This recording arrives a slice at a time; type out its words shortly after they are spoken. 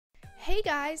Hey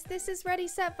guys, this is Ready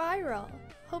Set Viral.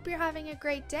 Hope you're having a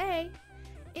great day.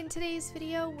 In today's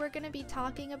video, we're going to be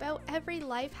talking about every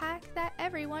life hack that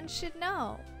everyone should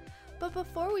know. But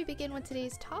before we begin with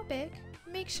today's topic,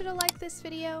 make sure to like this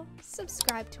video,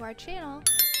 subscribe to our channel,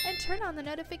 and turn on the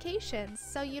notifications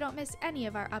so you don't miss any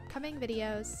of our upcoming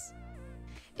videos.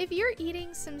 If you're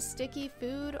eating some sticky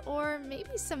food or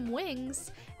maybe some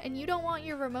wings and you don't want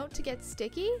your remote to get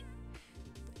sticky,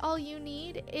 all you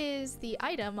need is the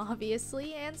item,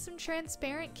 obviously, and some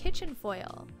transparent kitchen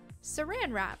foil.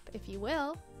 Saran wrap, if you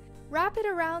will. Wrap it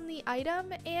around the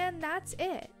item and that's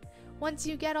it. Once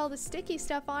you get all the sticky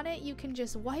stuff on it, you can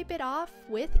just wipe it off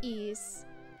with ease.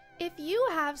 If you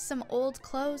have some old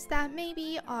clothes that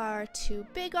maybe are too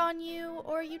big on you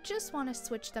or you just want to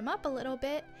switch them up a little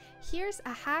bit, here's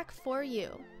a hack for you.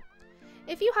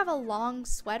 If you have a long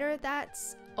sweater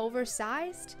that's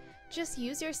oversized, just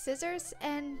use your scissors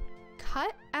and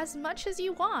cut as much as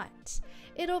you want.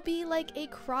 It'll be like a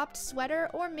cropped sweater,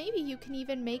 or maybe you can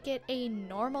even make it a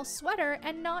normal sweater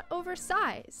and not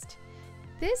oversized.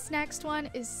 This next one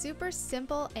is super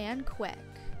simple and quick.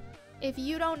 If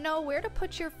you don't know where to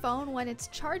put your phone when it's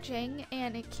charging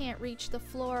and it can't reach the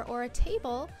floor or a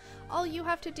table, all you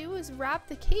have to do is wrap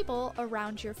the cable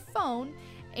around your phone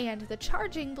and the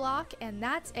charging block, and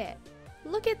that's it.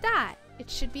 Look at that! It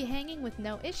should be hanging with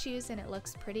no issues, and it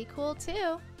looks pretty cool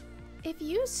too. If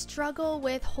you struggle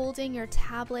with holding your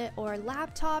tablet or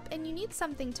laptop and you need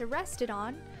something to rest it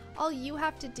on, all you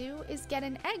have to do is get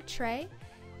an egg tray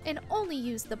and only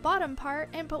use the bottom part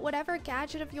and put whatever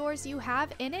gadget of yours you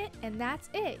have in it, and that's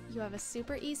it. You have a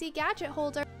super easy gadget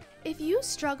holder. If you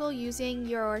struggle using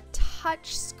your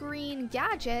touch screen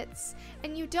gadgets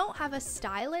and you don't have a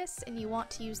stylus and you want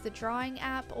to use the drawing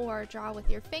app or draw with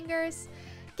your fingers,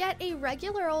 get a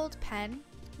regular old pen,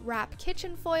 wrap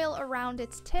kitchen foil around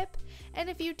its tip, and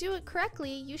if you do it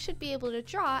correctly, you should be able to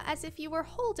draw as if you were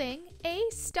holding a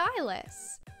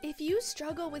stylus. If you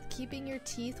struggle with keeping your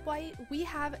teeth white, we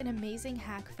have an amazing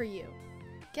hack for you.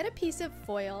 Get a piece of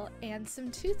foil and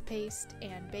some toothpaste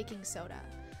and baking soda.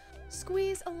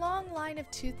 Squeeze a long line of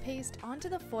toothpaste onto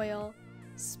the foil,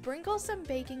 sprinkle some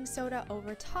baking soda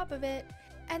over top of it,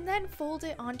 and then fold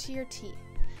it onto your teeth.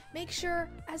 Make sure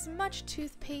as much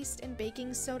toothpaste and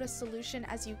baking soda solution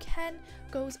as you can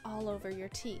goes all over your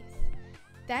teeth.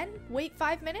 Then wait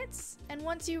 5 minutes, and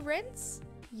once you rinse,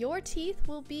 your teeth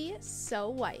will be so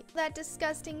white. That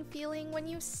disgusting feeling when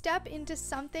you step into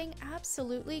something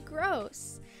absolutely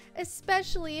gross,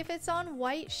 especially if it's on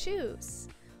white shoes.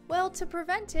 Well, to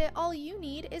prevent it, all you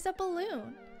need is a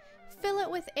balloon. Fill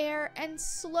it with air and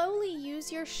slowly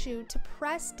use your shoe to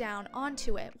press down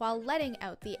onto it while letting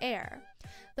out the air.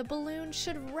 The balloon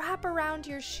should wrap around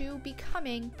your shoe,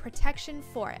 becoming protection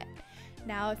for it.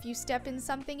 Now, if you step in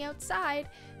something outside,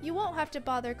 you won't have to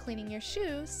bother cleaning your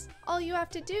shoes. All you have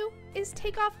to do is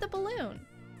take off the balloon.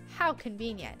 How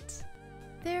convenient.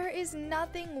 There is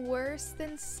nothing worse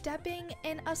than stepping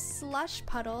in a slush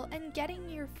puddle and getting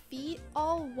your feet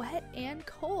all wet and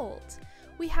cold.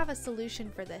 We have a solution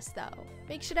for this though.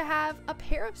 Make sure to have a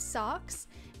pair of socks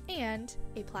and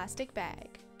a plastic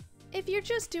bag. If you're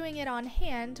just doing it on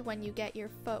hand when you get your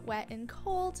foot wet and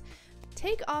cold,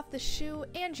 take off the shoe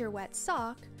and your wet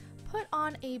sock, put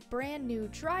on a brand new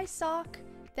dry sock,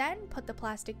 then put the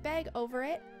plastic bag over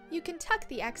it. You can tuck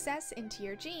the excess into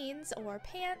your jeans or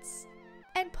pants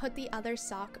and put the other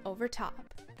sock over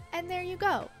top. And there you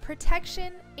go,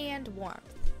 protection and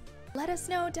warmth. Let us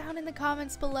know down in the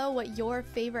comments below what your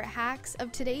favorite hacks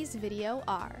of today's video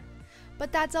are.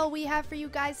 But that's all we have for you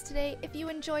guys today. If you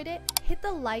enjoyed it, hit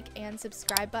the like and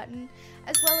subscribe button,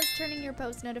 as well as turning your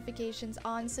post notifications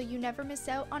on so you never miss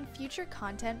out on future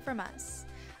content from us.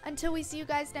 Until we see you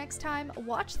guys next time,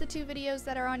 watch the 2 videos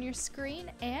that are on your screen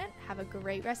and have a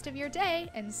great rest of your day,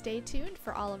 and stay tuned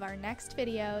for all of our next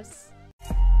videos.